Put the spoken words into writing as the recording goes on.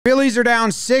Phillies are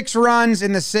down 6 runs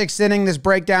in the 6th inning. This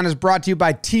breakdown is brought to you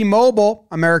by T-Mobile,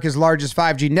 America's largest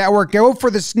 5G network. Go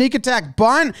for the sneak attack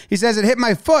bunt. He says it hit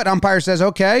my foot. Umpire says,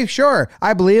 okay, sure.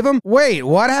 I believe him. Wait,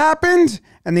 what happened?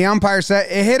 And the umpire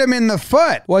said it hit him in the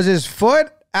foot. Was his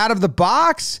foot out of the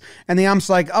box? And the ump's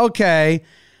like, okay.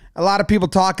 A lot of people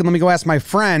talking. Let me go ask my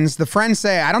friends. The friends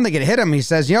say, I don't think it hit him. He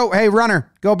says, yo, hey,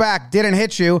 runner, go back. Didn't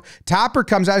hit you. Topper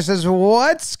comes out and says,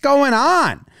 what's going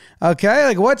on? Okay,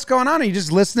 like what's going on? Are you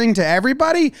just listening to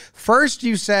everybody? First,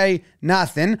 you say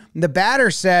nothing. The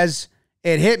batter says,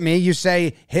 it hit me. You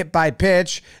say hit by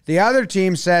pitch. The other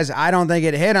team says, I don't think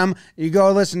it hit him. You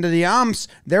go listen to the umps.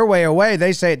 They're way away.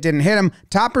 They say it didn't hit him.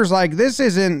 Topper's like, this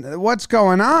isn't what's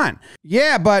going on.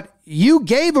 Yeah, but you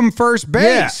gave him first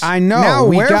base. Yeah, I know. Now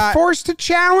we're forced to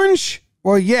challenge?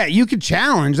 Well, yeah, you could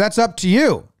challenge. That's up to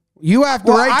you. You have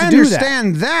the right to do that. I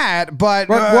understand that, but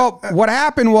well, what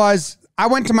happened was, I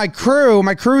went to my crew.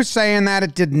 My crew's saying that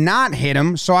it did not hit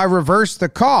him, so I reversed the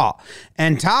call.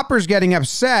 And Topper's getting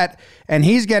upset, and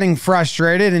he's getting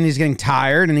frustrated, and he's getting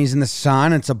tired, and he's in the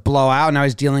sun. It's a blowout. Now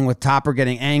he's dealing with Topper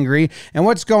getting angry. And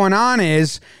what's going on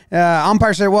is,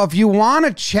 umpire said, well, if you want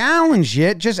to challenge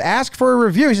it, just ask for a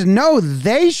review. He says, no,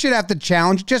 they should have to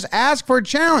challenge. Just ask for a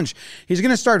challenge. He's going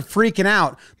to start freaking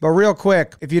out. But real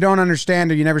quick, if you don't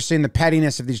understand or you've never seen the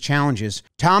pettiness of these challenges,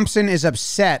 Thompson is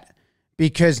upset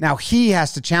because now he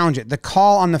has to challenge it. The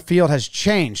call on the field has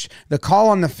changed. The call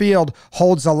on the field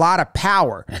holds a lot of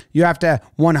power. You have to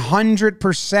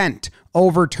 100%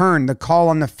 overturn the call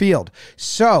on the field.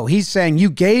 So he's saying you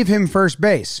gave him first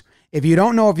base. If you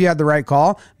don't know if you had the right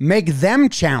call, make them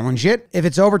challenge it. If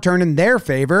it's overturned in their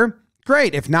favor,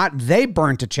 great. If not, they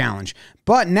burnt a challenge.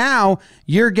 But now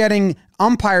you're getting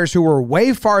umpires who were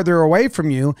way farther away from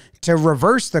you to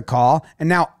reverse the call. And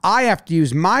now I have to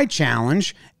use my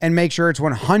challenge and make sure it's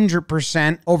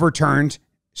 100% overturned.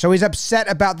 So he's upset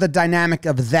about the dynamic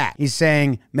of that. He's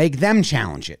saying, make them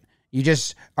challenge it. You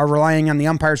just are relying on the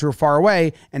umpires who are far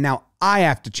away, and now I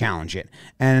have to challenge it.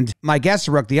 And my guest,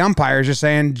 Rook, the umpire, is just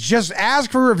saying, just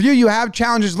ask for a review. You have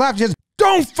challenges left. He says,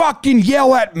 don't fucking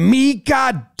yell at me,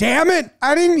 god damn it.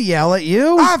 I didn't yell at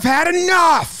you. I've had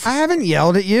enough. I haven't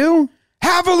yelled at you.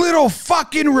 Have a little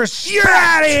fucking respect. You're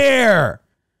out of here.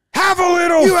 Have a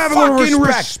little fucking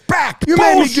respect. You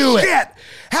made me do it.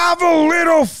 Have a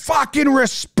little fucking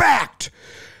respect.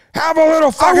 Have a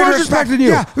little fucking respect. I was respecting you.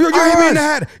 Yeah, you hit me in the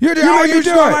head. You made me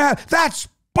do it. That's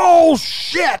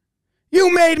bullshit.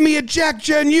 You made me eject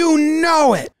you and you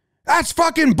know it. That's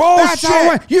fucking bullshit.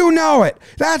 That's you know it.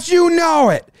 You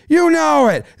know it. You know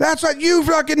it. That's what you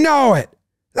fucking know it.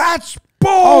 That's bullshit.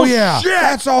 Oh, yeah.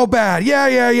 That's all bad.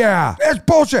 Yeah. It's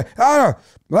bullshit.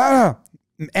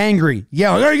 Angry.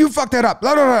 Yeah, you fucked that up.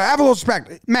 Have a little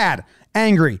respect. Mad.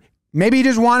 Angry. Maybe he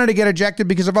just wanted to get ejected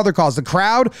because of other calls. The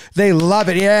crowd, they love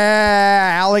it.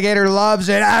 Yeah, alligator loves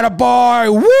it.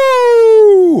 Attaboy.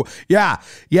 Woo! Yeah.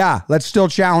 Let's still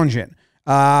challenge it.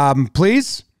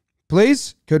 Please,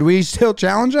 could we still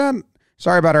challenge that?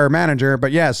 Sorry about our manager,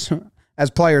 but yes, as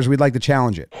players, we'd like to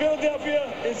challenge it.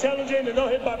 Philadelphia is challenging the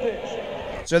no-hit by pitch.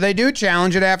 So they do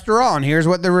challenge it after all, and here's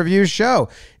what the reviews show.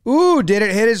 Ooh, did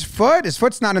it hit his foot? His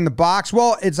foot's not in the box.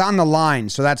 Well, it's on the line,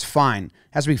 so that's fine.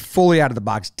 Has to be fully out of the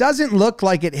box. Doesn't look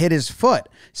like it hit his foot.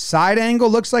 Side angle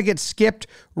looks like it skipped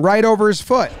right over his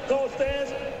foot. Call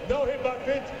stands, no hit by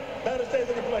pitch, batter stays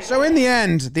in the plate. So in the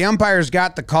end, the umpires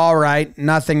got the call right.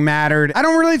 Nothing mattered. I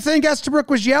don't really think Estabrook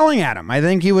was yelling at him. I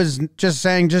think he was just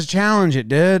saying, just challenge it,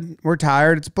 dude. We're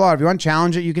tired. It's blood. If you want to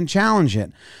challenge it, you can challenge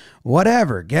it.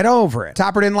 Whatever. Get over it.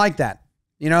 Topper didn't like that.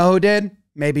 You know who did?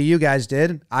 Maybe you guys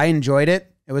did. I enjoyed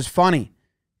it. It was funny.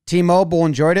 T-Mobile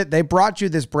enjoyed it. They brought you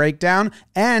this breakdown,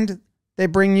 and they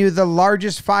bring you the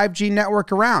largest 5G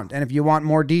network around. And if you want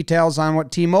more details on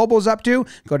what T-Mobile is up to,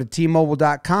 go to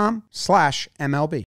T-Mobile.com/MLB.